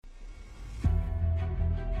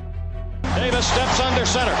Davis steps under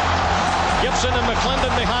center. Gibson and McClendon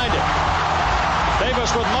behind him. Davis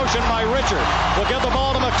with motion by Richard. Will give the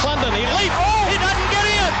ball to McClendon. He leaps. Oh, he doesn't get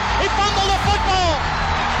in. He fumbled the football.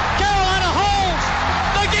 Carolina holds.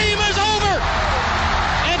 The game is over.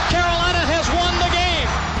 And Carolina has won the game.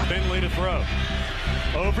 Finley to throw.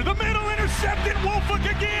 Over the middle, intercepted. Woolfolk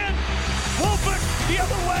again. Woolfolk the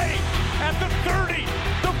other way at the 30,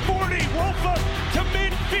 the 40. Woolfolk to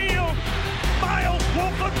midfield. Miles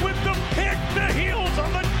Woolfolk with the pick. The Heels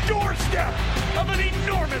on the doorstep of an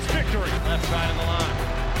enormous victory. Left side of the line.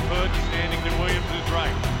 Hood standing to Williams'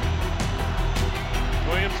 right.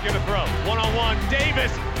 Williams gonna throw. One-on-one.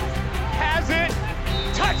 Davis has it.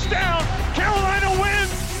 Touchdown. Carolina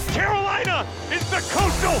wins. Carolina is the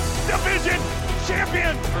Coastal Division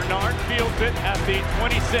champion. Bernard fields it at the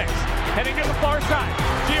 26. Heading to the far side.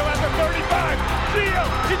 Gio at the 35. Gio,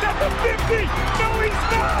 he's at the 50. No, he's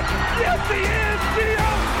not. Yes, he is.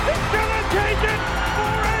 Gio is gonna take it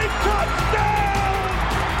for a touchdown.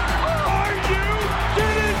 Are you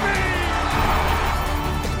kidding me?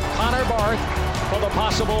 Connor Barth for the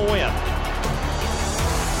possible win.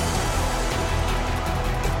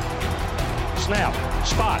 Snap,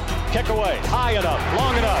 spot, kick away, high enough,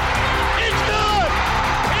 long enough. It's good!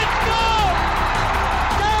 It's good!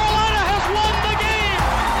 Carolina has won the game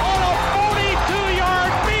on a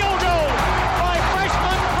 42-yard field goal by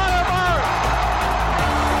freshman Connor Barth.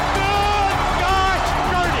 Good gosh,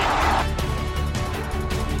 dirty.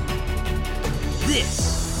 This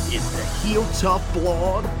is the Heel Tough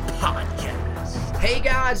Blog Podcast. Hey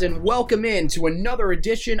guys, and welcome in to another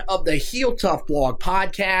edition of the Heel Tough Blog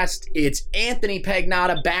Podcast. It's Anthony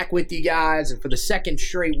Pagnotta back with you guys, and for the second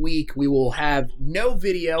straight week, we will have no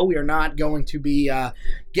video. We are not going to be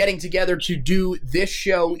getting together to do this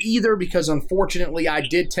show either because, unfortunately, I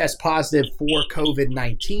did test positive for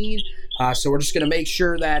COVID-19. So we're just going to make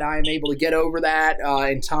sure that I'm able to get over that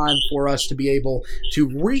in time for us to be able to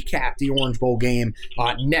recap the Orange Bowl game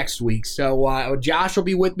next week. So Josh will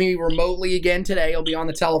be with me remotely again today. He'll be on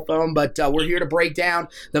the telephone, but we're here to break down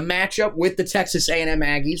the matchup with the Texas A&M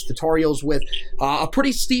Aggies. The Tar Heels with a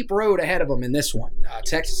pretty steep road ahead of them in this one.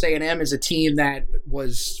 Texas A&M is a team that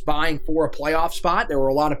was vying for a playoff spot. There were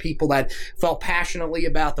a lot of people that felt passionately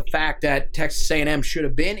about the fact that Texas A&M should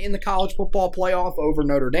have been in the college football playoff over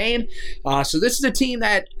Notre Dame. So this is a team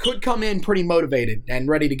that could come in pretty motivated and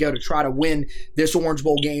ready to go to try to win this Orange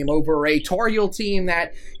Bowl game over a Tar Heel team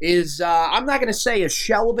that is, I'm not going to say a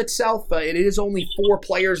shell of itself. It is only 4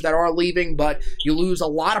 players that are leaving, but you lose a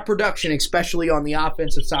lot of production, especially on the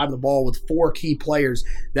offensive side of the ball with 4 key players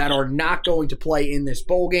that are not going to play in this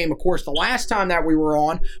bowl game. Of course, the last time that we were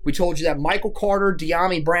on, we told you that Michael Carter,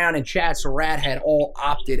 De'Ami Brown, and Chad Surratt had all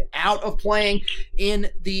opted out of playing in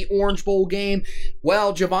the Orange Bowl game.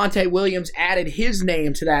 Well, Javonte Williams added his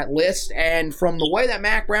name to that list, and from the way that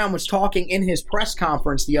Mack Brown was talking in his press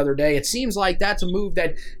conference the other day, it seems like that's a move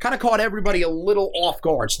that kind of caught everybody a little off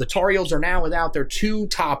guard. So the Tar Heels are now without their 2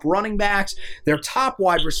 top running backs, their top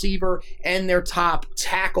wide receiver, and their top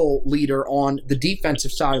tackle leader on the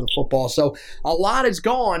defensive side of the football. So a lot is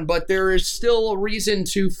gone, but there is still a reason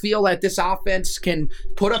to feel that this offense can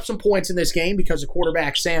put up some points in this game because of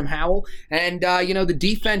quarterback Sam Howell. And, the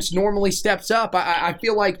defense normally steps up. I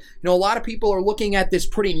feel like, a lot of people are looking at this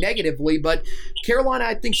pretty negatively, but Carolina,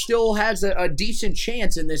 I think, still has a decent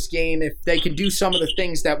chance in this game if they can do some of the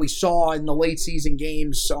things that we saw in the late season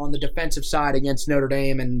games on the defensive side against Notre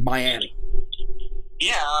Dame and Miami.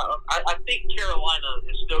 Yeah, I think Carolina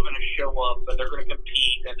is still going to show up, and they're going to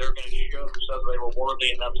compete, and they're going to show themselves they were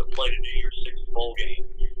worthy enough to play the New Year's Six bowl game.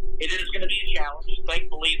 It is going to be a challenge.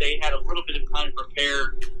 Thankfully, they had a little bit of time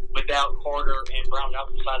prepared without Carter and Brown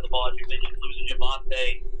outside the ball. As you mentioned, losing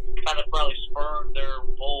Javonte kind of probably spurred their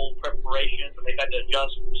bowl preparations, and they've had to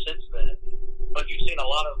adjust since then. But you've seen a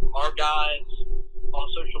lot of our guys on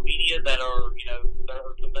social media that are,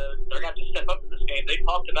 they're going to step up in this game. They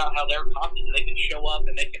talked about how they're confident they can show up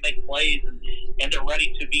and they can make plays, and they're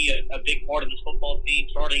ready to be a big part of this football team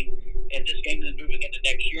starting in this game and moving into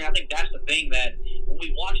next year. And I think that's the thing that when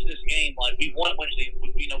we watch this game, like we want to win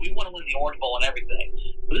we want to win the Orange Bowl and everything.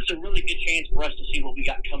 But this is a really good chance for us to see what we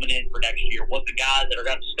got coming in for next year. What the guys that are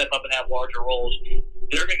going to step up and have larger roles,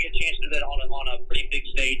 they're going to get a chance to do that on a pretty big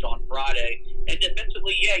stage on Friday. And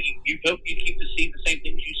defensively, yeah, you hope you keep to see the same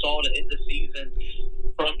things you saw to end the season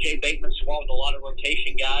from Jay Bateman's squad with a lot of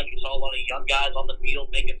rotation guys. You saw a lot of young guys on the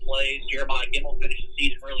field making plays. Jeremiah Gemmel finished the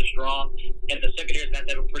season really strong, and the secondary is going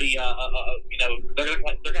to have a pretty, they're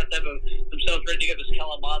going to have themselves ready to give us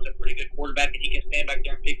Kellen Mond a pretty good quarterback, and he can stand back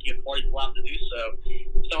there and pick you apart. He's allowed to do so.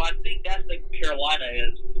 So I think that's the Carolina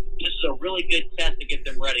is. This is a really good test to get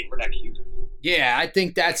them ready for next season. Yeah, I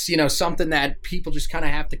think that's, something that people just kind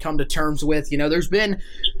of have to come to terms with. There's been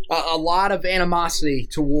a lot of animosity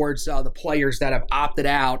towards the players that have opted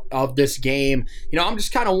out of this game. I'm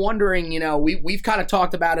just kind of wondering, we've kind of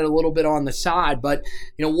talked about it a little bit on the side, but,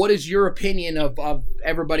 what is your opinion of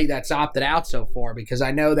everybody that's opted out so far? Because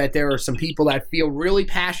I know that there are some people that feel really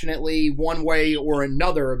passionately one way or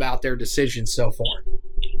another about their decisions so far.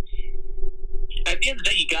 At the end of the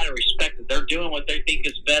day, you got to respect that they're doing what they think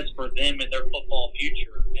is best for them and their football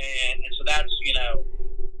future. And so that's,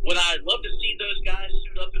 would I love to see those guys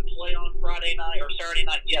suit up and play on Friday night or Saturday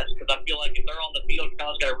night? Yes, because I feel like if they're on the field,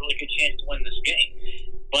 Kyle's got a really good chance to win this game.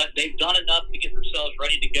 But they've done enough to get themselves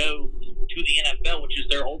ready to go to the NFL, which is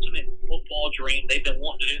their ultimate football dream. They've been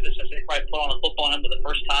wanting to do this since they probably put on a football helmet the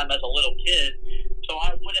first time as a little kid. So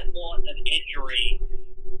I wouldn't want an injury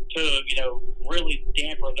to, really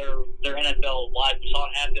damper their NFL life. We saw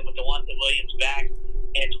it happen with Devontae Williams back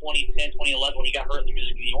in 2010, 2011 when he got hurt in the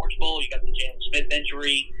music of the Orange Bowl. You got the Jalen Smith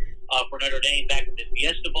injury for Notre Dame back in the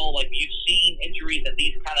Fiesta Bowl. Like, you've seen injuries in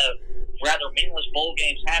these kind of rather meaningless bowl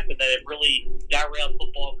games happen that have really derailed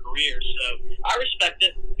football careers. So I respect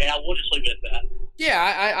it, and I will just leave it at that.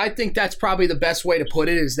 Yeah, I think that's probably the best way to put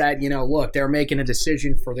it is that, look, they're making a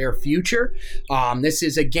decision for their future. This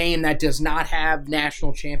is a game that does not have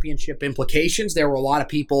national championship implications. There were a lot of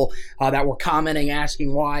people that were commenting,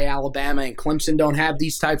 asking why Alabama and Clemson don't have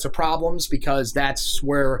these types of problems, because that's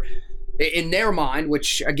where, in their mind,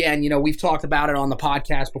 which, again, we've talked about it on the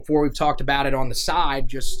podcast before, we've talked about it on the side,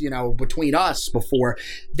 just, between us before,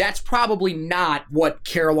 that's probably not what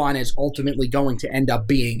Carolina is ultimately going to end up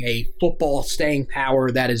being, a football staying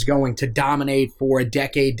power that is going to dominate for a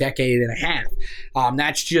decade and a half.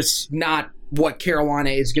 That's just not what Carolina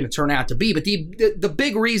is going to turn out to be. But the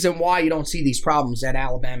big reason why you don't see these problems at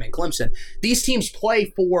Alabama and Clemson, these teams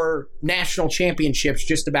play for national championships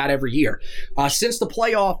just about every year. Since the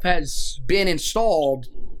playoff has been installed,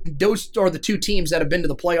 those are the two teams that have been to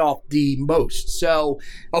the playoff the most. So,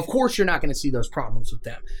 of course, you're not going to see those problems with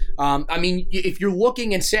them. If you're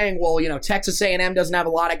looking and saying, well, Texas A&M doesn't have a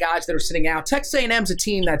lot of guys that are sitting out. Texas A&M's a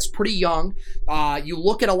team that's pretty young. You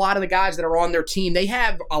look at a lot of the guys that are on their team. They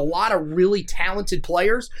have a lot of really talented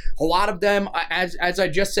players. A lot of them, as I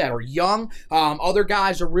just said, are young. Other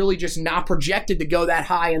guys are really just not projected to go that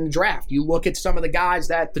high in the draft. You look at some of the guys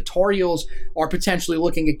that the Tar Heels are potentially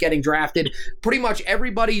looking at getting drafted. Pretty much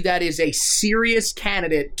everybody that is a serious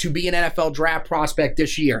candidate to be an NFL draft prospect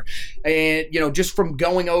this year. And, just from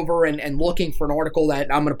going over and looking for an article that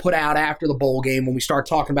I'm going to put out after the bowl game when we start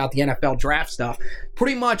talking about the NFL draft stuff,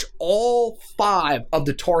 pretty much all 5 of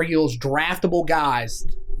the Tar Heels draftable guys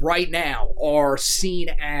right now are seen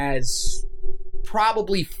as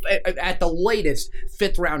probably at the latest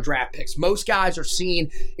 5th round draft picks. Most guys are seen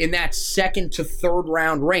in that 2nd to 3rd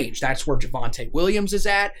round range. That's where Javonte Williams is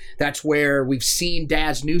at. That's where we've seen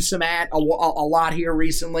Daz Newsome at a lot here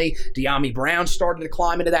recently. Dyami Brown started to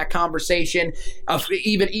climb into that conversation.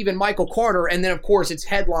 Even Michael Carter. And then, of course, it's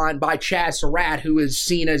headlined by Chaz Surratt, who is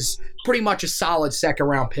seen as pretty much a solid 2nd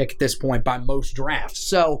round pick at this point by most drafts.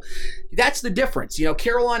 So that's the difference.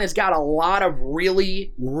 Carolina's got a lot of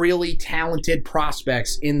really, really talented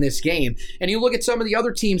prospects in this game. And you look at some of the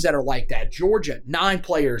other teams that are like that. Georgia, 9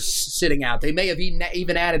 players sitting out. They may have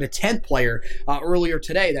even added a 10th player earlier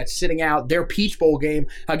today that's sitting out their Peach Bowl game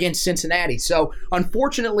against Cincinnati. So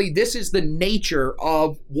unfortunately, this is the nature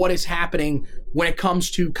of what is happening when it comes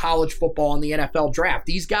to college football and the NFL draft.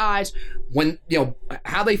 These guys, when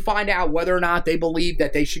how they find out whether or not they believe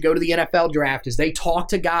that they should go to the NFL draft is they talk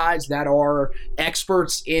to guys that are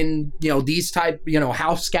experts in these type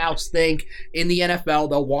how scouts think in the NFL.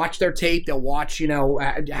 They'll watch their tape, they'll watch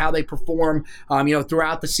how they perform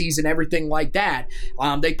throughout the season, everything like that.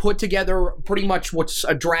 They put together pretty much what's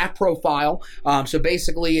a draft profile. So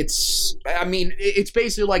basically it's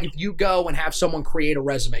basically like if you go and have someone create a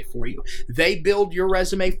resume for you. They build your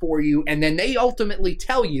resume for you, and then they ultimately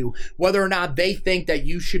tell you whether or not they think that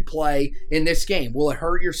you should play in this game. Will it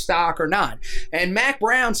hurt your stock or not? And Mack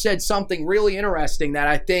Brown said something really interesting that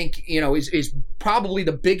I think is probably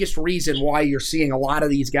the biggest reason why you're seeing a lot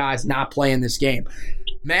of these guys not play in this game.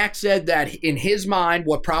 Mack said that in his mind,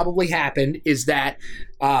 what probably happened is that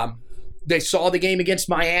they saw the game against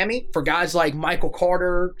Miami. For guys like Michael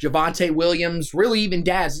Carter, Javonte Williams, really even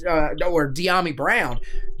Daz or Dyami Brown,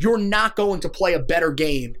 you're not going to play a better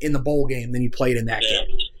game in the bowl game than you played in that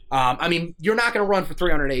game. You're not going to run for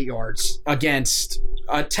 308 yards against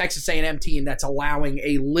a Texas A&M team that's allowing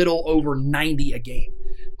a little over 90 a game.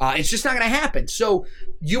 It's just not going to happen. So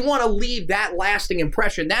you want to leave that lasting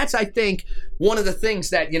impression. That's, I think, one of the things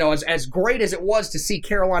that, as great as it was to see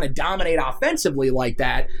Carolina dominate offensively like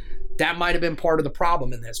that, that might have been part of the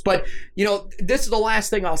problem in this. But, this is the last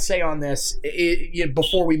thing I'll say on this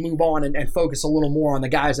before we move on and focus a little more on the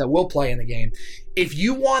guys that will play in the game. If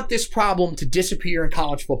you want this problem to disappear in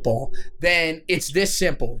college football, then it's this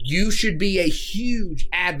simple. You should be a huge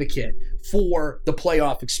advocate for the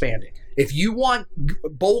playoff expanding. If you want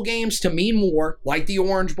bowl games to mean more, like the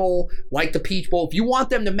Orange Bowl, like the Peach Bowl, if you want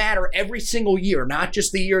them to matter every single year, not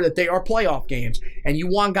just the year that they are playoff games, and you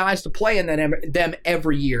want guys to play in them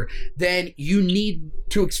every year, then you need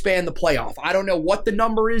to expand the playoff. I don't know what the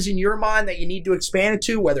number is in your mind that you need to expand it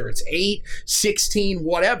to, whether it's 8, 16,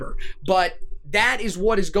 whatever, but that is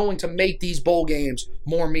what is going to make these bowl games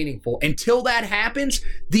more meaningful. Until that happens,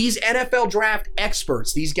 these NFL draft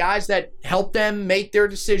experts, these guys that help them make their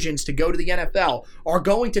decisions to go to the NFL, are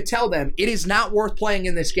going to tell them it is not worth playing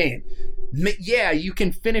in this game. Yeah, you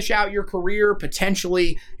can finish out your career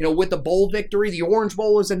potentially, with the bowl victory. The Orange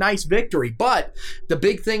Bowl is a nice victory, but the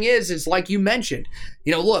big thing is like you mentioned,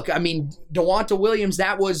 look, DeWante Williams,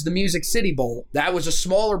 that was the Music City Bowl. That was a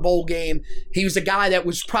smaller bowl game. He was a guy that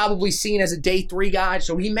was probably seen as a day 3 guy,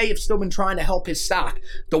 so he may have still been trying to help his stock.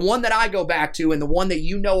 The one that I go back to, and the one that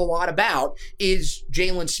you know a lot about, is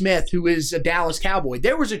Jalen Smith, who is a Dallas Cowboy.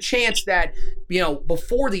 There was a chance that,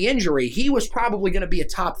 before the injury, he was probably going to be a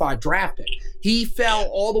top 5 draft pick. He fell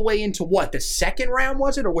all the way into the second round,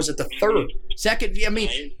 was it? Or was it the third? Second,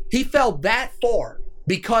 he fell that far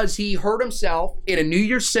because he hurt himself in a New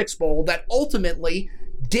Year's Six Bowl that ultimately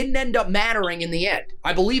didn't end up mattering in the end.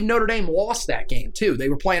 I believe Notre Dame lost that game too. They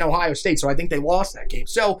were playing Ohio State, so I think they lost that game.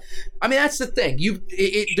 So, that's the thing.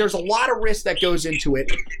 There's a lot of risk that goes into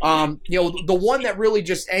it. The one that really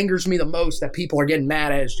just angers me the most that people are getting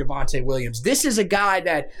mad at is Javonte Williams. This is a guy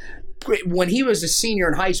that, when he was a senior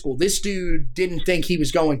in high school, this dude didn't think he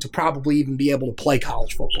was going to probably even be able to play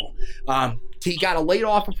college football. He got a late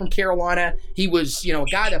offer from Carolina. He was, a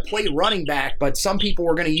guy that played running back, but some people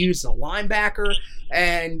were going to use a linebacker.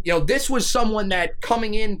 And, this was someone that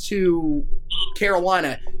coming into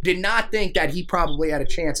Carolina did not think that he probably had a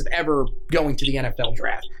chance of ever going to the NFL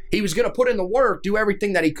draft. He was going to put in the work, do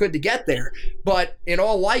everything that he could to get there. But in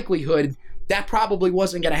all likelihood, that probably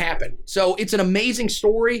wasn't going to happen. So it's an amazing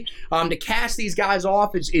story. To cast these guys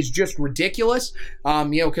off is just ridiculous,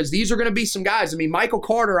 because these are going to be some guys. Michael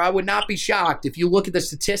Carter, I would not be shocked if you look at the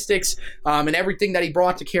statistics and everything that he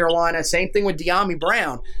brought to Carolina. Same thing with De'Ami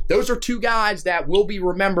Brown. Those are 2 guys that will be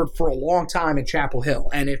remembered for a long time in Chapel Hill.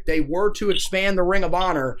 And if they were to expand the Ring of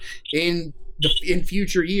Honor in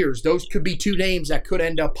future years, those could be 2 names that could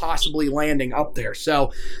end up possibly landing up there.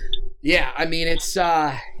 So, yeah,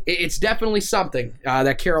 it's definitely something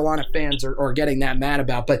that Carolina fans are getting that mad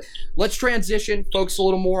about. But let's transition, focus a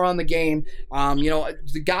little more on the game.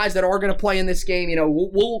 The guys that are going to play in this game,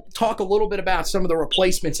 we'll talk a little bit about some of the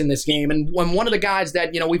replacements in this game. And one of the guys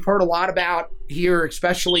that, we've heard a lot about here,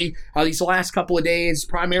 especially these last couple of days,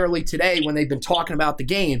 primarily today when they've been talking about the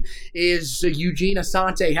game, is Eugene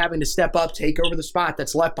Asante having to step up, take over the spot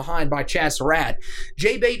that's left behind by Chaz Surratt.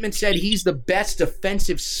 Jay Bateman said he's the best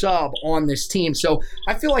defensive sub on this team. So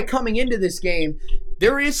I feel like coming into this game,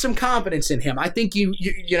 there is some confidence in him. I think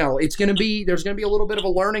there's going to be a little bit of a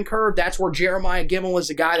learning curve. That's where Jeremiah Gemmel is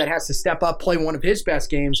a guy that has to step up, play one of his best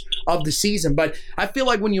games of the season. But I feel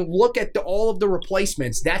like when you look at all of the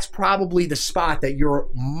replacements, that's probably the spot that you're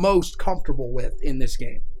most comfortable with in this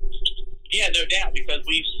game. Yeah, no doubt, because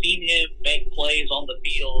we've seen him make plays on the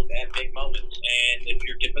field at big moments. And if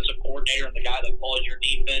your defensive coordinator and the guy that calls your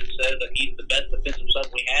defense says that he's the best defensive sub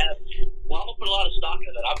we have, well, I'm going to put a lot of stock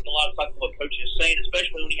into that. I put a lot of stock into what coaches are saying,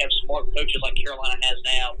 especially when you have smart coaches like Carolina has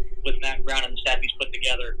now with Matt Brown and the staff he's put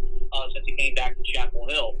together since he came back to Chapel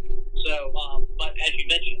Hill. So, but as you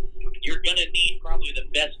mentioned, you're going to need probably the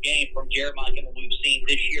best game from Jeremiah Gemmel we've seen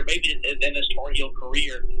this year, maybe in his Tar Heel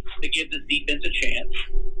career, to give this defense a chance.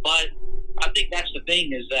 But I think that's the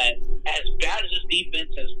thing, is that as bad as this defense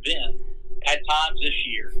has been at times this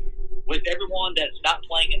year, with everyone that's not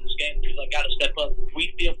playing in this game because I've got to step up,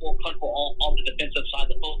 we feel more comfortable on the defensive side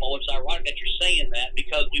of the football, which is ironic that you're saying that,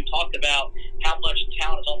 because we've talked about how much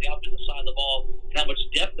talent is on the offensive side of the ball and how much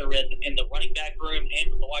depth there is in the running back room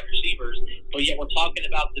and with the wide receivers, but yet we're talking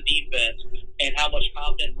about the defense and how much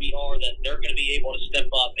confident we are that they're going to be able to step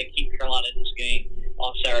up and keep Carolina in this game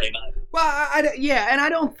on Saturday night. Well, and I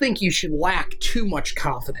don't think you should lack too much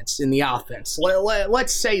confidence in the offense.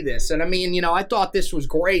 Let's say this, and I thought this was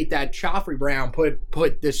great that Joffrey Brown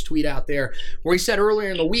put this tweet out there where he said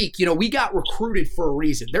earlier in the week, we got recruited for a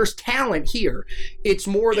reason. There's talent here. It's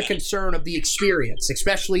more the concern of the experience,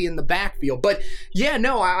 especially in the backfield. But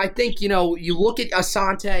I think, you look at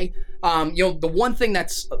Asante. The one thing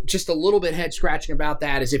that's just a little bit head-scratching about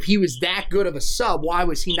that is if he was that good of a sub, why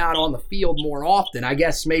was he not on the field more often? I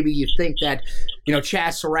guess maybe you think that,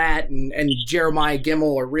 Chaz Surratt and Jeremiah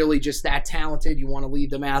Gemmel are really just that talented. You want to leave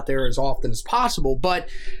them out there as often as possible. But,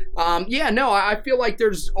 I feel like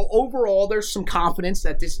there's some confidence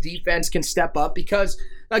that this defense can step up because,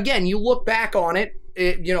 again, you look back on it,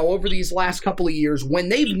 over these last couple of years, when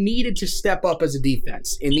they've needed to step up as a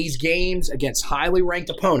defense in these games against highly ranked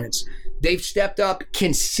opponents, they've stepped up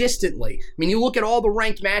consistently. I mean, you look at all the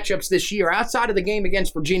ranked matchups this year, outside of the game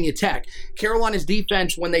against Virginia Tech, Carolina's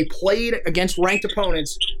defense, when they played against ranked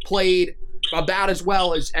opponents, played about as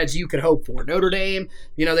well as you could hope for. Notre Dame,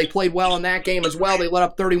 they played well in that game as well. They let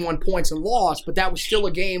up 31 points and lost, but that was still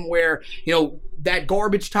a game where, that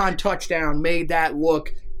garbage time touchdown made that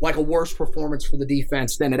look like a worse performance for the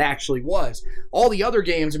defense than it actually was. All the other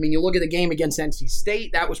games, you look at the game against NC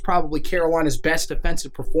State, that was probably Carolina's best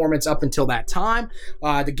defensive performance up until that time.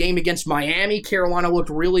 The game against Miami, Carolina looked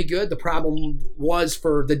really good. The problem was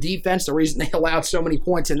for the defense, the reason they allowed so many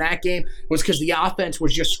points in that game was because the offense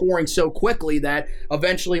was just scoring so quickly that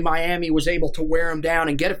eventually Miami was able to wear them down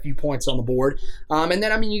and get a few points on the board. And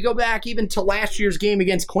then, you go back even to last year's game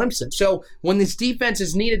against Clemson. So when this defense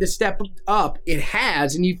is needed to step up, it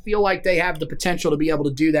has, and you feel like they have the potential to be able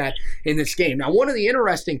to do that in this game. Now, one of the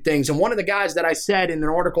interesting things, and one of the guys that I said in an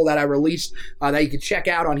article that I released that you can check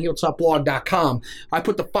out on HeelToughBlog.com, I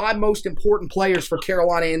put the 5 most important players for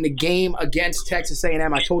Carolina in the game against Texas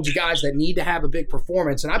A&M. I told you guys that need to have a big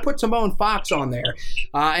performance, and I put Timon Fox on there.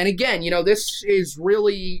 And again, this is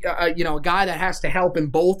really a guy that has to help in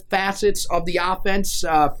both facets of the offense.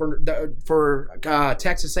 For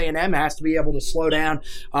Texas A&M, has to be able to slow down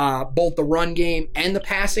both the run game and the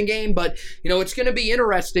passing game. But it's going to be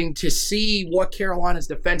interesting to see what Carolina's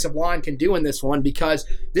defensive line can do in this one, because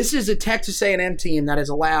this is a Texas A&M team that has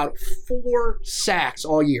allowed 4 sacks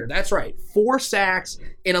all year. That's right, 4 sacks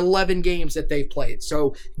in 11 games that they've played.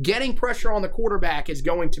 So getting pressure on the quarterback is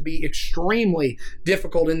going to be extremely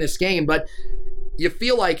difficult in this game. But you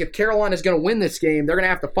feel like if Carolina's going to win this game, they're going to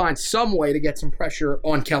have to find some way to get some pressure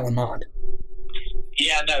on Kellen Mond.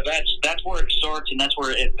 Yeah, no, that's where it starts and that's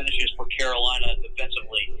where it finishes for Carolina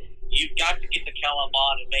defensively. You've got to get to Kellen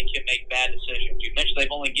Mond and make him make bad decisions. You mentioned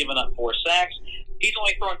they've only given up 4 sacks. He's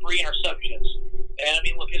only thrown 3 interceptions. And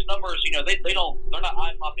look, his numbers, they're not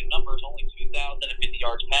eye-popping numbers, only 2,050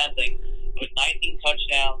 yards passing with 19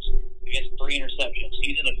 touchdowns against 3 interceptions.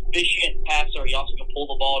 He's an efficient passer. He also can pull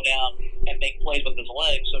the ball down and make plays with his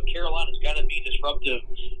legs. So Carolina's got to be disruptive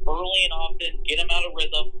early and often, get him out of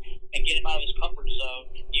rhythm, and get him out of his comfort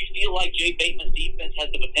zone. You feel like Jay Bateman's defense has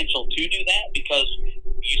the potential to do that because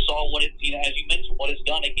you saw what it, as you mentioned, what it's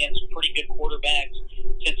done against pretty good quarterbacks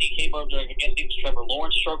since he came over against even Trevor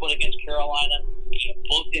Lawrence struggled against Carolina.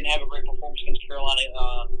 Both didn't have a great performance against Carolina.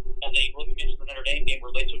 And they really mentioned the Notre Dame game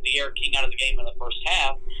where they took the Eric King out of the game in the first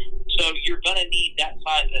half. So you're going to need that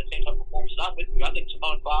same type of performance. And I'm with you. I think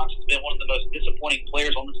Timon Fox has been one of the most disappointing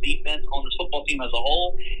players on this defense, on this football team as a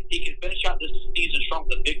whole. He can finish out this season strong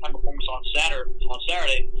with a big-time performance on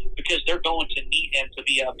Saturday because they're going to need him to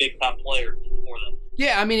be a big-time player for them.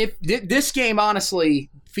 Yeah, if this game, honestly,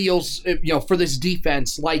 feels, for this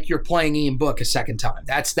defense like you're playing Ian Book a second time.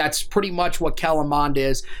 That's pretty much what Kellen Mond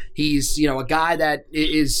is. He's, a guy that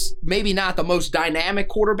is maybe not the most dynamic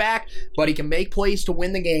quarterback, but he can make plays to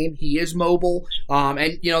win the game. He is mobile.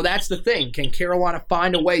 And that's the thing. Can Carolina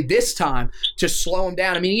find a way this time to slow him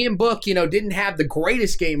down? Ian Book, didn't have the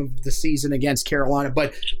greatest game of the season against Carolina,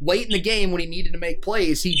 but late in the game when he needed to make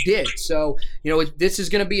plays, he did. So, this is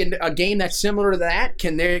going to be a game that's similar to that.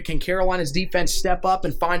 Can Carolina's defense step up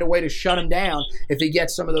and find a way to shut him down if he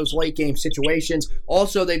gets some of those late game situations?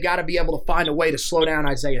 Also, they've got to be able to find a way to slow down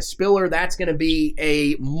Isaiah Spiller. That's going to be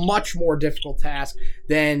a much more difficult task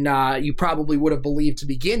than you probably would have believed to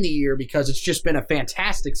begin the year, because it's just been a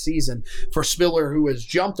fantastic season for Spiller, who has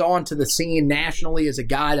jumped onto the scene nationally as a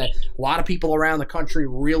guy that a lot of people around the country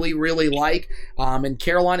really, really like. And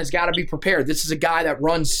Carolina's got to be prepared. This is a guy that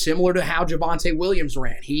runs similar to how Javonte Williams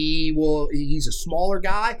ran. He's a smaller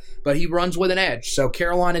guy, but he runs with an edge. So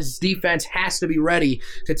Carolina's defense has to be ready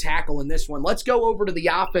to tackle in this one. Let's go over to the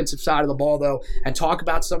offensive side of the ball, though, and talk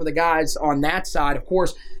about some of the guys on that side. Of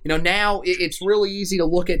course, now it's really easy to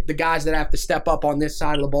look at the guys that have to step up on this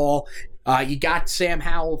side of the ball. You got Sam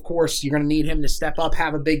Howell, of course. You're going to need him to step up,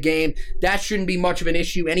 have a big game. That shouldn't be much of an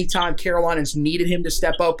issue. Anytime Carolina's needed him to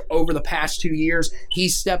step up over the past 2 years,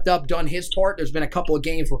 he's stepped up, done his part. There's been a couple of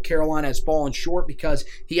games where Carolina has fallen short because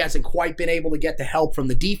he hasn't quite been able to get the help from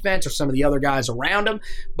the defense or some of the other guys around him.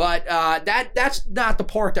 But that's not the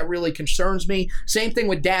part that really concerns me. Same thing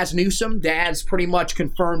with Daz Newsome. Daz pretty much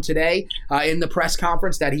confirmed today in the press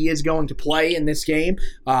conference that he is going to play in this game.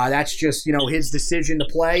 That's just, his decision to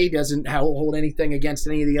play. He doesn't hold anything against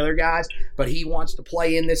any of the other guys, but he wants to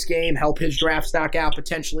play in this game, help his draft stock out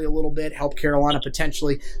potentially a little bit, help Carolina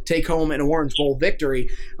potentially take home an Orange Bowl victory.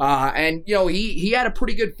 And he had a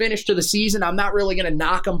pretty good finish to the season. I'm not really going to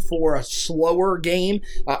knock him for a slower game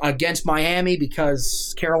against Miami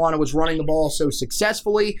because Carolina was running the ball so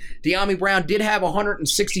successfully. Dyami Brown did have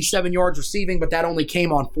 167 yards receiving, but that only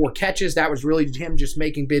came on 4 catches. That was really him just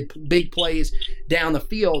making big plays down the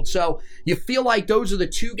field. So you feel like those are the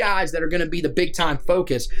 2 guys that are going to be the big-time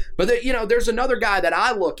focus. But, there's another guy that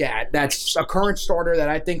I look at that's a current starter that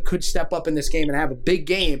I think could step up in this game and have a big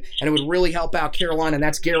game, and it would really help out Carolina, and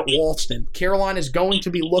that's Garrett Walston. Carolina is going to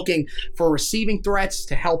be looking for receiving threats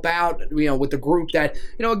to help out, with the group that,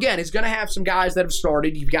 again, is going to have some guys that have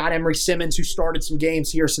started. You've got Emory Simmons, who started some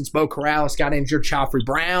games here since Bo Corrales got injured. Joffrey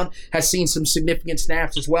Brown has seen some significant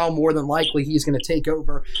snaps as well. More than likely, he's going to take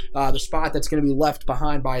over the spot that's going to be left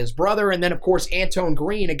behind by his brother. And then, of course, Antone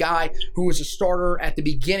Green, a guy who was a starter at the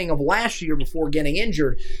beginning of last year before getting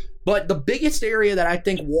injured. But the biggest area that I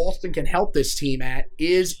think Walston can help this team at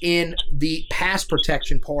is in the pass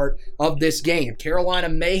protection part of this game. Carolina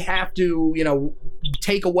may have to,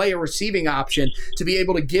 take away a receiving option to be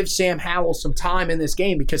able to give Sam Howell some time in this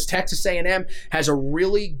game because Texas A&M has a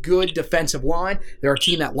really good defensive line. They're a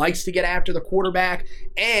team that likes to get after the quarterback.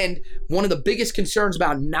 And one of the biggest concerns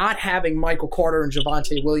about not having Michael Carter and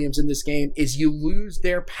Javonte Williams in this game is you lose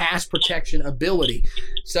their pass protection ability.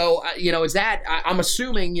 So, I'm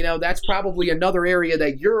assuming, that's probably another area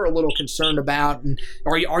that you're a little concerned about. And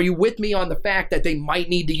are you with me on the fact that they might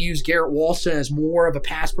need to use Garrett Walston as more of a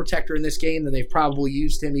pass protector in this game than they've probably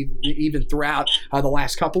used him even throughout the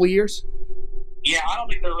last couple of years? Yeah, I don't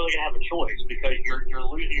think they're really going to have a choice because you're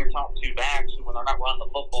losing your top 2 backs, and when they're not running the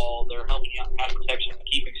football, they're helping you out in pass protection and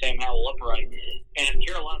keeping Sam Howell upright. And if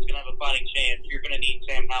Carolina's going to have a fighting chance, you're going to need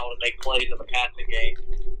Sam Howell to make plays in the passing game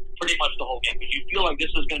pretty much the whole game because you feel like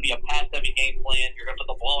this is going to be a pass-heavy game plan. You're going to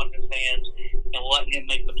put the ball in his hands and let him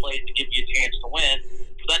make the plays to give you a chance to win.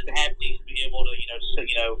 For that to happen, he needs to be able to,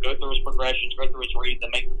 go through his progressions, go through his reads,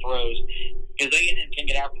 and make the throws. Because A&M can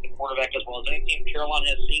get after the quarterback as well as any team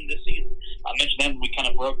Carolina has seen this season. I mentioned them when we kind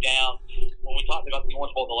of broke down when we talked about the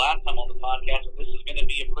Orange Bowl the last time on the podcast. This is going to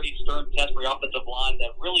be a pretty stern test for the offensive line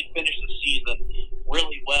that really finished the season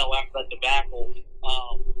really well after that debacle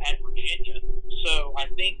at Virginia. So I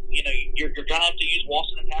think you're going to have to use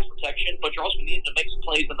Walston in pass protection, but you're also going to need to make some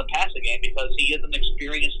plays in the passing game because he is an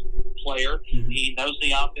experienced player. Mm-hmm. He knows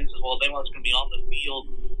the offense as well as anyone that's going to be on the field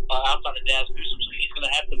outside of Daz Newsome. So he's going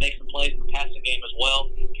to have to make some plays in the passing game as well.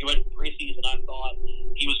 He went preseason. I thought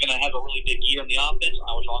he was going to have a really big year in the offense.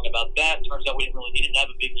 I was wrong about that. Turns out we didn't really need him to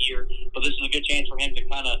have a big year, but this is a good chance for him to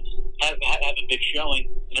kind of have a big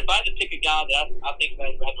showing. And if I had to pick a guy that I think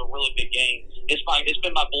that has a really big game, it's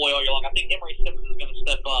been my boy all year long. I think Emory Simmons is going to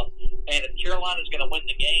step up, and if Carolina is going to win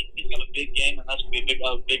the game, he's going to have a big game, and that's going to be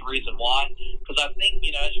a big reason why. Because I think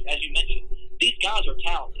as you mentioned, these guys are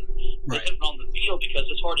talented. They're sitting on the field because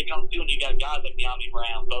it's hard to get on the field when you got guys like Dyami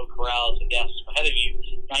Brown, Bo Corrales, and Daz ahead of you.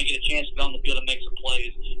 Now you get a chance to get on the field and make some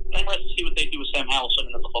plays. I'm interested to see what they do with Sam Howell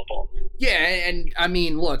sitting in the football. Yeah, and I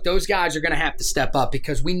mean, look, those guys are going to have to step up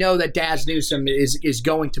because we know that Daz Newsome is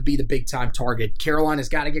going to be the big-time target. Carolina's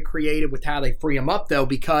got to get creative with how they free him up, though,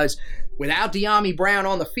 because without Dyami Brown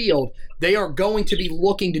on the field, they are going to be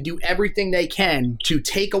looking to do everything they can to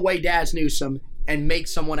take away Daz Newsome and make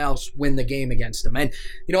someone else win the game against them. And,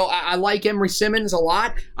 I like Emory Simmons a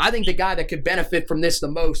lot. I think the guy that could benefit from this the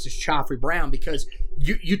most is Joffrey Brown because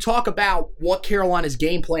you talk about what Carolina's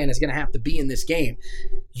game plan is going to have to be in this game.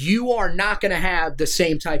 You are not going to have the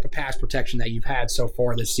same type of pass protection that you've had so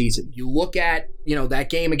far this season. You look at, that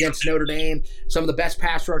game against Notre Dame, some of the best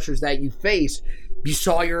pass rushers that you face. You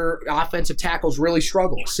saw your offensive tackles really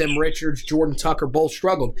struggle. Sim Richards, Jordan Tucker both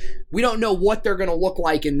struggled. We don't know what they're going to look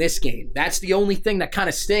like in this game. That's the only thing that kind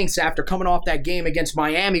of stinks after coming off that game against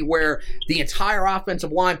Miami where the entire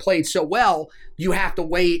offensive line played so well, you have to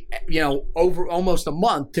wait, over almost a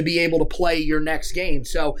month to be able to play your next game.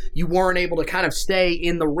 So you weren't able to kind of stay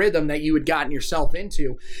in the rhythm that you had gotten yourself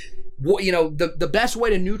into. the best way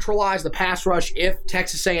to neutralize the pass rush if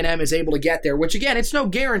Texas A&M is able to get there, which again, it's no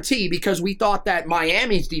guarantee because we thought that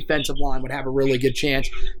Miami's defensive line would have a really good chance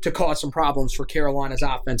to cause some problems for Carolina's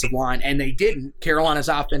offensive line, and they didn't. Carolina's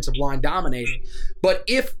offensive line dominated. But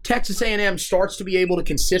if Texas A&M starts to be able to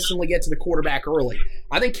consistently get to the quarterback early,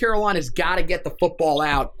 I think Carolina's got to get the football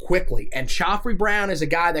out quickly, and Joffrey Brown is a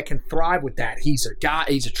guy that can thrive with that. He's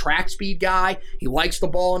a track speed guy. He likes the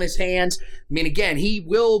ball in his hands. I mean, again, he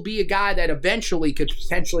will be a guy that eventually could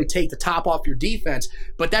potentially take the top off your defense,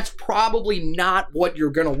 but that's probably not what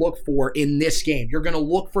you're going to look for in this game. You're going to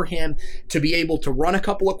look for him to be able to run a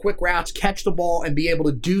couple of quick routes, catch the ball, and be able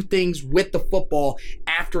to do things with the football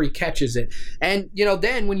after he catches it. And,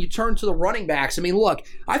 then when you turn to the running backs, I mean, look,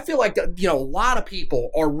 I feel like, a lot of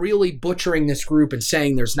people are really butchering this group and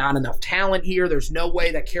saying there's not enough talent here. There's no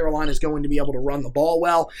way that Carolina is going to be able to run the ball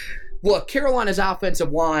well. Look, Carolina's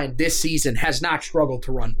offensive line this season has not struggled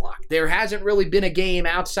to run block. There hasn't really been a game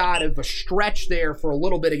outside of a stretch there for a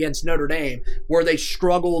little bit against Notre Dame where they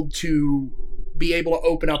struggled to be able to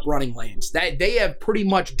open up running lanes. That they have pretty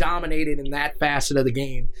much dominated in that facet of the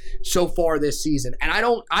game so far this season. And I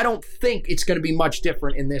don't think it's going to be much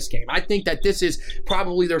different in this game. I think that this is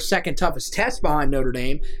probably their second toughest test behind Notre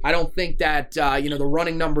Dame. I don't think that the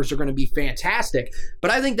running numbers are going to be fantastic, but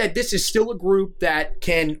I think that this is still a group that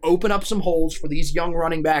can open up some holes for these young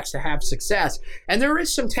running backs to have success. And there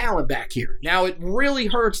is some talent back here. Now, it really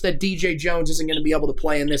hurts that DJ Jones isn't going to be able to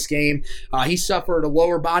play in this game. He suffered a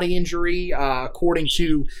lower body injury, according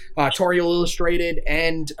to Tar Heel Illustrated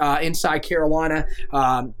and Inside Carolina,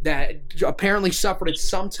 that apparently suffered it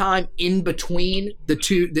sometime in between the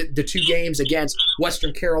two games against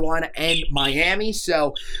Western Carolina and Miami.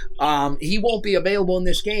 So he won't be available in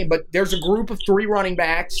this game. But there's a group of 3 running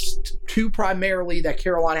backs, 2 primarily that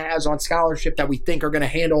Carolina has on scholarship that we think are going to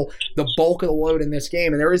handle the bulk of the load in this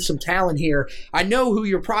game. And there is some talent here. I know who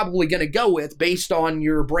you're probably going to go with based on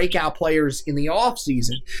your breakout players in the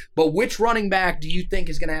offseason. But which running back do you think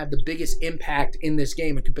is going to have the biggest impact in this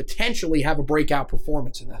game and could potentially have a breakout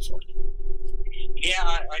performance in this one? Yeah,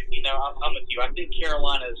 I'm with you. I think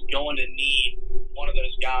Carolina is going to need one of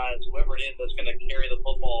those guys, whoever it is, that's going to carry the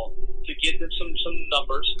football to get them some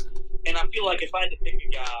numbers. And I feel like if I had to pick a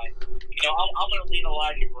guy, I'm going to lean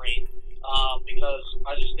Elijah Green because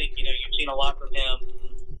I just think, you've seen a lot from him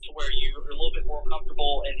to where you're a little bit more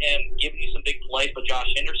comfortable in him giving you some big plays, but Josh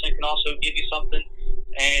Henderson can also give you something.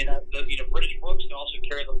 And British Brooks can also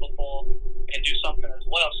carry the football and do something as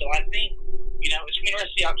well. So I think, it's going to be interesting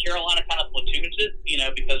to see how Carolina kind of platoons it,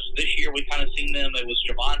 because this year we kind of seen them. It was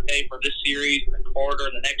Javonte for this series, and then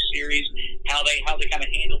Carter in the next series. How they kind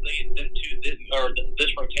of handled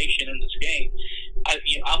this rotation in this game.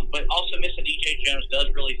 But also missing DJ Jones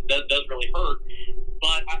does really hurt.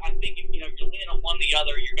 But I think if you're leaning on one or the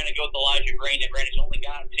other, you're going to go with Elijah Green. And Grant, he's only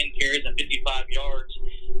got 10 carries and 55 yards,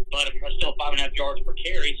 but that's still 5.5 yards per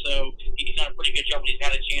carry. So he's done a pretty good job when he's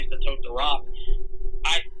had a chance to tote the rock.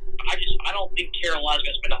 I don't think Carolina's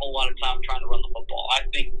going to spend a whole lot of time trying to run the football. I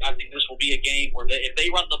think this will be a game where if they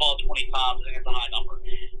run the ball 20 times, I think it's a high number.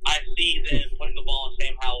 I see them putting the ball in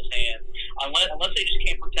Sam Howell's hands unless they just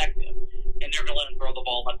can't protect him, and they're going to let him throw the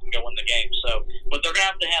ball and let them go in the game. So, but they're going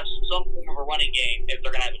to have some form of a running game if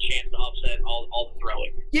they're going to have a chance to upset all the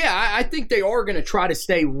throwing. Yeah, I think they are going to try to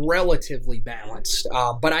stay relatively balanced.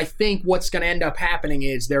 But I think what's going to end up happening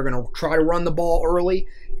is they're going to try to run the ball early.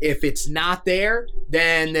 If it's not there,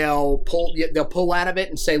 then they'll pull out of it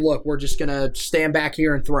and say, look, we're just going to stand back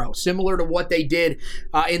here and throw. Similar to what they did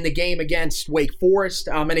in the game against Wake Forest.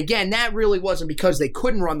 And again, that really wasn't because they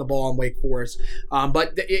couldn't run the ball in Wake Forest.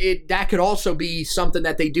 But that could also be something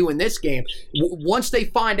that they do in this game. Once they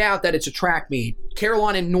find out that it's a track meet,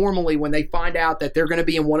 Carolina normally, when they find out that they're going to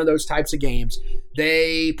be in one of those types of games,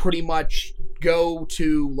 they pretty much go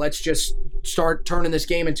to let's just start turning this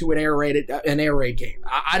game into an air raid game.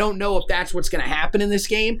 I don't know if that's what's going to happen in this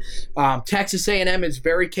game. Texas A&M is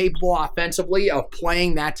very capable offensively of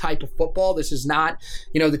playing that type of football. This is not,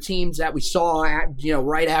 the teams that we saw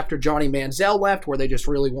right after Johnny Manziel left, where they just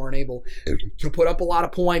really weren't able to put up a lot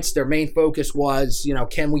of points. Their main focus was,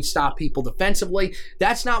 can we stop people defensively?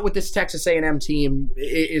 That's not what this Texas A&M team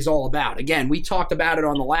is all about. Again, we talked about it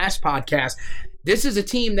on the last podcast. This is a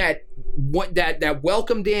team that that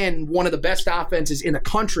welcomed in one of the best offenses in the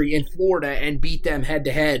country in Florida and beat them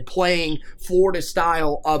head-to-head, playing Florida's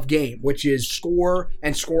style of game, which is score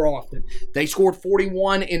and score often. They scored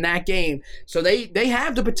 41 in that game, so they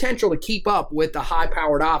have the potential to keep up with the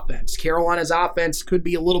high-powered offense. Carolina's offense could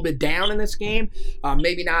be a little bit down in this game,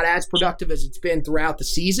 maybe not as productive as it's been throughout the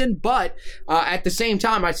season, but at the same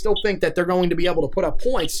time, I still think that they're going to be able to put up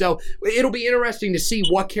points, so it'll be interesting to see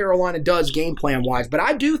what Carolina does game plan-wise, but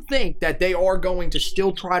I do think that they are going to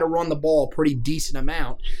still try to run the ball a pretty decent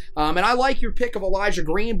amount. And I like your pick of Elijah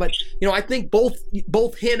Green, but I think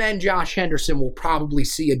both him and Josh Henderson will probably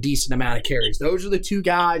see a decent amount of carries. Those are the two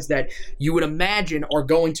guys that you would imagine are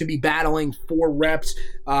going to be battling for reps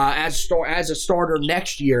as a starter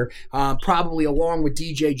next year, probably along with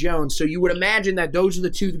DJ Jones. So you would imagine that those are the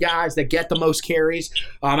two guys that get the most carries.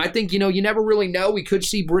 I think, you never really know. We could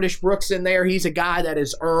see British Brooks in there. He's a guy that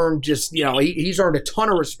has earned he's earned a ton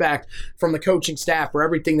of respect from the coaching staff for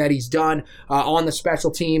everything that he's done on the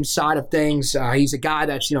special teams side of things. He's a guy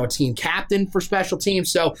that's, a team captain for special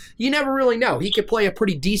teams, so you never really know. He could play a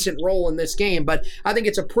pretty decent role in this game, but I think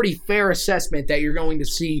it's a pretty fair assessment that you're going to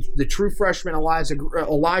see the true freshman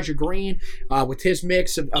Elijah Green with his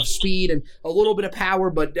mix of speed and a little bit of power,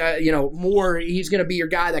 but, more, he's going to be your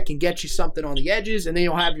guy that can get you something on the edges, and then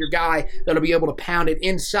you'll have your guy that'll be able to pound it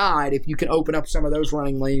inside if you can open up some of those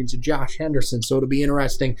running lanes of Josh Henderson. So it'll be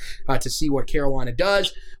interesting to see what Carolina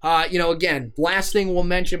does. Again, last thing we'll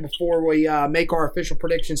mention before we make our official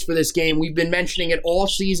predictions for this game, we've been mentioning it all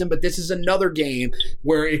season, but this is another game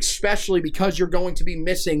where, especially because you're going to be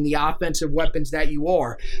missing the offensive weapons that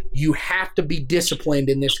you have to be disciplined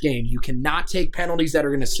in this game. You cannot take penalties that are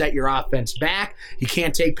going to set your offense back. You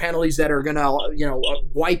can't take penalties that are going to,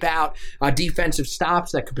 wipe out defensive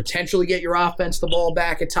stops that could potentially get your offense the ball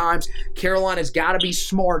back at times. Carolina's got to be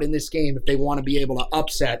smart in this game if they want to be able to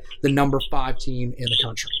upset the number 5 team in the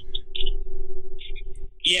country.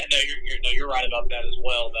 Yeah, you're right about that as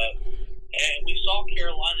well. And we saw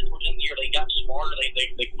Carolina towards the end of the year. They got smarter.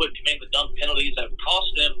 They quit committing the dumb penalties that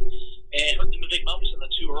cost them and hurt them in big moments in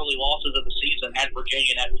the 2 early losses of the season at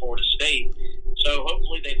Virginia and at Florida State. So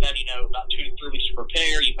hopefully they've had about 2 to 3 weeks to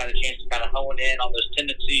prepare. You've had a chance to kind of hone in on those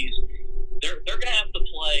tendencies. They're going to have to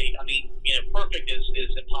play. Perfect is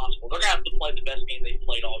impossible. They're going to have to play the best game they've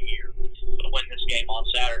played all year to win this game on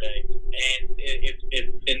Saturday. And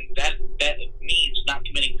that means not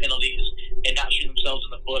committing penalties and not shooting themselves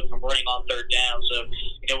in the foot from running on third down. So,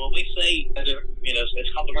 when we say that it's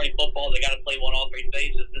complementary football, they got to play one all 3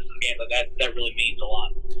 phases. This is a game that really means a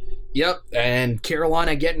lot. Yep, and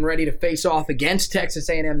Carolina getting ready to face off against Texas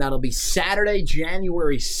A&M. That'll be Saturday,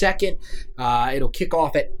 January 2nd. It'll kick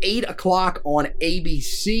off at 8 o'clock on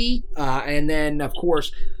ABC. And then, of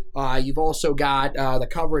course, you've also got the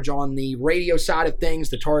coverage on the radio side of things.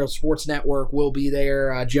 The Tar Heel Sports Network will be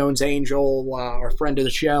there. Jones Angel, our friend of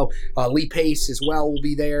the show, Lee Pace as well will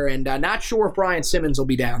be there. And not sure if Brian Simmons will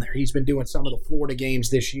be down there. He's been doing some of the Florida games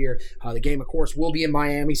this year. The game, of course, will be in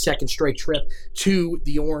Miami. Second straight trip to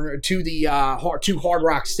Hard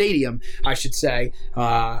Rock Stadium, I should say,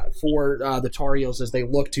 for the Tar Heels as they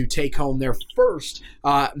look to take home their first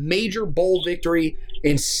major bowl victory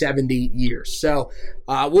in 70 years. So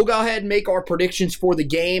we'll go ahead and make our predictions for the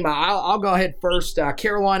game. I'll go ahead first.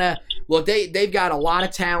 Carolina, look, they've got a lot of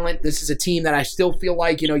talent. This is a team that I still feel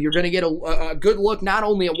like, you're going to get a good look not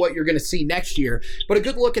only at what you're going to see next year, but a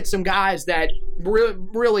good look at some guys that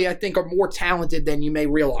really I think are more talented than you may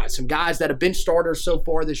realize. Some guys that have been starters so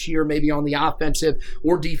far this year, maybe on the offensive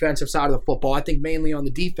or defensive side of the football. I think mainly on the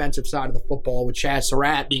defensive side of the football with Chad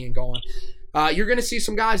Surratt being gone. You're going to see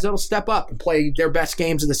some guys that'll step up and play their best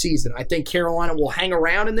games of the season. I think Carolina will hang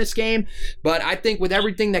around in this game, but I think with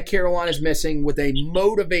everything that Carolina's missing, with a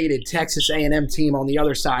motivated Texas A&M team on the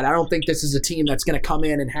other side, I don't think this is a team that's going to come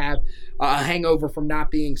in and have a hangover from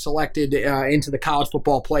not being selected into the college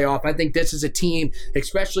football playoff. I think this is a team,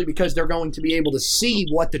 especially because they're going to be able to see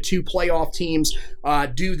what the 2 playoff teams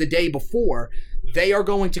do the day before. They are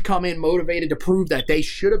going to come in motivated to prove that they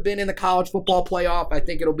should have been in the college football playoff. I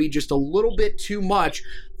think it'll be just a little bit too much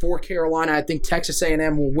for Carolina. I think Texas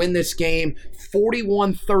A&M will win this game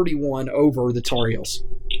 41-31 over the Tar Heels.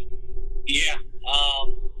 Yeah.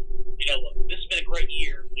 Look, this has been a great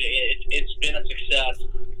year. It's been a success.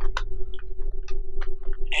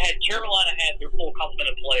 Had Carolina had their full complement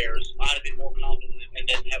of players, I'd have been more confident in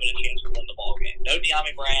them having a chance to win the ball game. No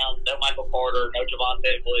De'Ami Brown, no Michael Carter, no Javonte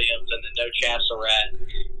Williams, and then no Chad Surratt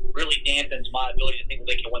really dampens my ability to think that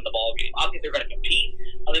they can win the ball game. I think they're going to compete.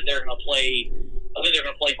 I think they're going to play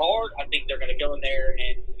hard. I think they're going to go in there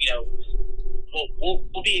and,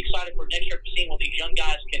 we'll be excited for next year for seeing what these young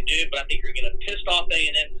guys can do. But I think you're going to piss off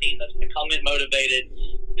A&M team that's going to come in motivated.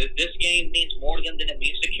 This game means more than it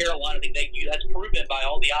means to Carolina. I think that's proven by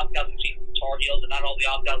all the opt-outs we've seen from Tar Heels and not all the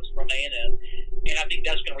opt-outs from A&M. And I think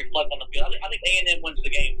that's going to reflect on the field. I think A&M wins the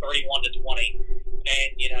game 31-20.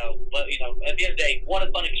 And, but at the end of the day, what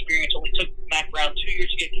a fun experience. Only took Mack Brown 2 years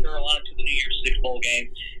to get Carolina to the New Year's Six bowl game.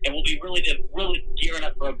 And we'll be really gearing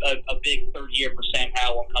up for a big third year for Sam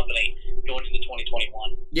Howell and company going into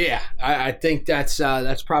 2021. Yeah, I think that's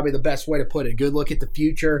probably the best way to put it. Good look at the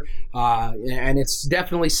future. And it's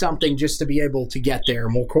definitely something just to be able to get there.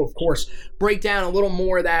 And we'll, of course, break down a little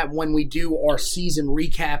more of that when we do our season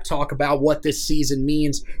recap, talk about what this season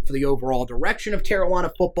means for the overall direction of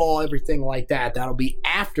Carolina football, everything like that. That'll be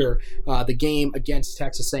after the game against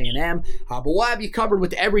Texas A&M. But we'll have you covered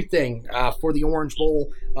with everything for the Orange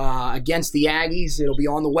Bowl against the Aggies. It'll be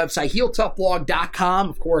on the website, HeelToughBlog.com.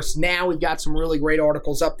 Of course, now we've got some really great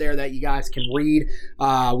articles up there that you guys can read.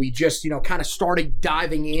 We just, kind of started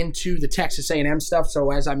diving into the Texas A&M stuff.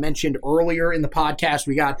 So as I mentioned earlier in the podcast,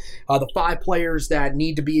 we got the 5 players that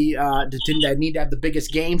need to be that need to have the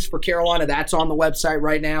biggest games for Carolina. That's on the website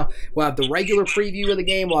right now. We'll have the regular preview of the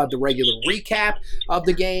game. We'll have the regular recap of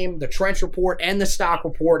the game, the trench report, and the stock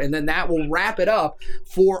report, and then that will wrap it up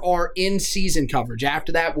for our in-season coverage.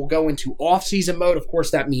 After that, we'll go into off-season mode. Of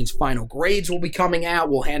course, that means final grades will be coming out.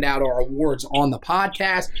 We'll hand out our awards on the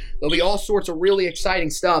podcast. There'll be all sorts of really exciting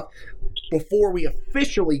stuff before we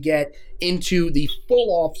officially get into the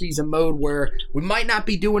full off-season mode, where we might not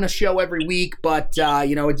be doing a show every week, but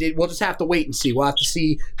we'll just have to wait and see. We'll have to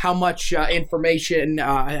see how much information,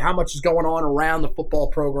 how much is going on around the football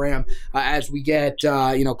program as we get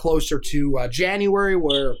closer to January,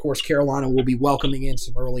 where of course Carolina will be welcoming in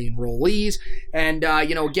some early enrollees, and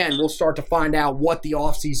again, we'll start to find out what the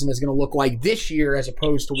off-season is going to look like this year as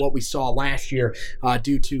opposed to what we saw last year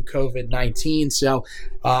due to COVID-19. So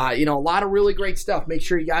a lot of really great stuff. Make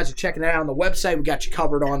sure you guys are checking that out on the website. We got you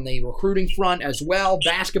covered on the recruiting front as well,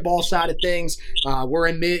 basketball side of things. We're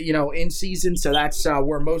in season, so that's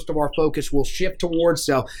where most of our focus will shift towards.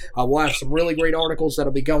 So we'll have some really great articles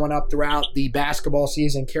that'll be going up throughout the basketball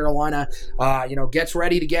season. Carolina, gets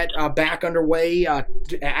ready to get back underway.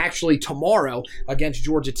 Actually, tomorrow against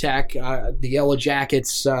Georgia Tech, the Yellow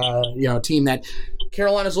Jackets, team that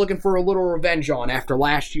Carolina's looking for a little revenge on after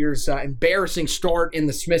last year's embarrassing start in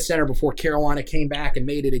the Smith Center before Carolina came back and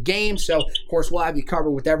made it a game. So, of course, we'll have you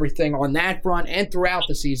covered with everything on that front and throughout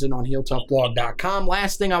the season on HeelToughBlog.com.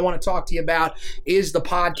 Last thing I want to talk to you about is the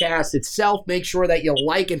podcast itself. Make sure that you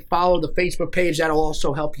like and follow the Facebook page. That'll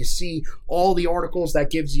also help you see all the articles. That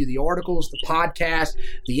gives you the articles, the podcast,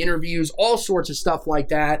 the interviews, all sorts of stuff like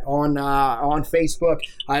that on Facebook.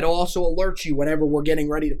 It'll also alert you whenever we're getting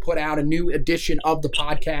ready to put out a new edition of the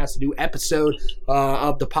podcast, a new episode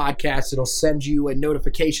of the podcast. It'll send you a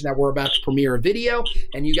notification that we're about to premiere a video,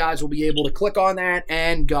 and you guys will be able to click on that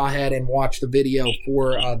and go ahead and watch the video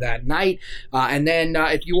for that night. And then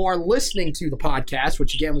if you are listening to the podcast,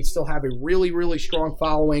 which again, we still have a really, really strong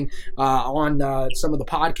following on some of the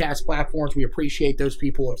podcast platforms. We appreciate those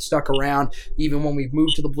people who have stuck around even when we've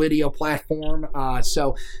moved to the video platform.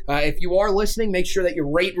 So if you are listening, make sure that you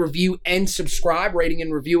rate, review, and subscribe. Rating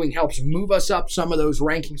and reviewing helps move us up some of those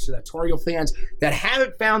rankings so that Tar Heel fans that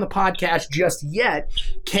haven't found the podcast just yet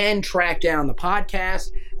can track down the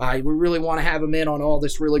podcast. We really want to have them in on all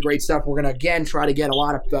this really great stuff. We're going to again try to get a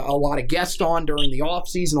lot of guests on during the off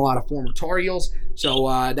season, a lot of former Tar Heels. So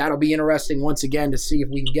that'll be interesting once again to see if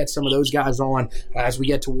we can get some of those guys on as we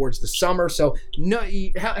get towards the summer. So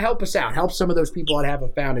help us out. Help some of those people that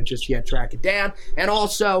haven't found it just yet track it down. And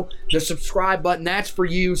also the subscribe button, that's for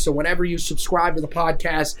you. So whenever you subscribe to the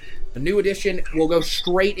podcast, a new edition will go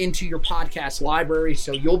straight into your podcast library,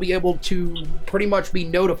 so you'll be able to pretty much be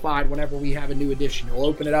notified whenever we have a new edition. You'll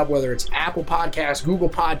open it up, whether it's Apple Podcasts, Google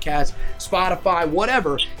Podcasts, Spotify,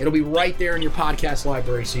 whatever. It'll be right there in your podcast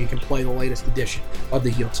library, so you can play the latest edition of the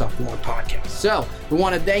Heel Tough Blog podcast. So we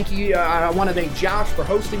want to thank you. I want to thank Josh for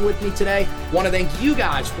hosting with me today. I want to thank you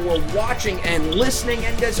guys for watching and listening,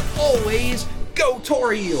 and as always, go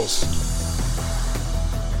Tar Heels!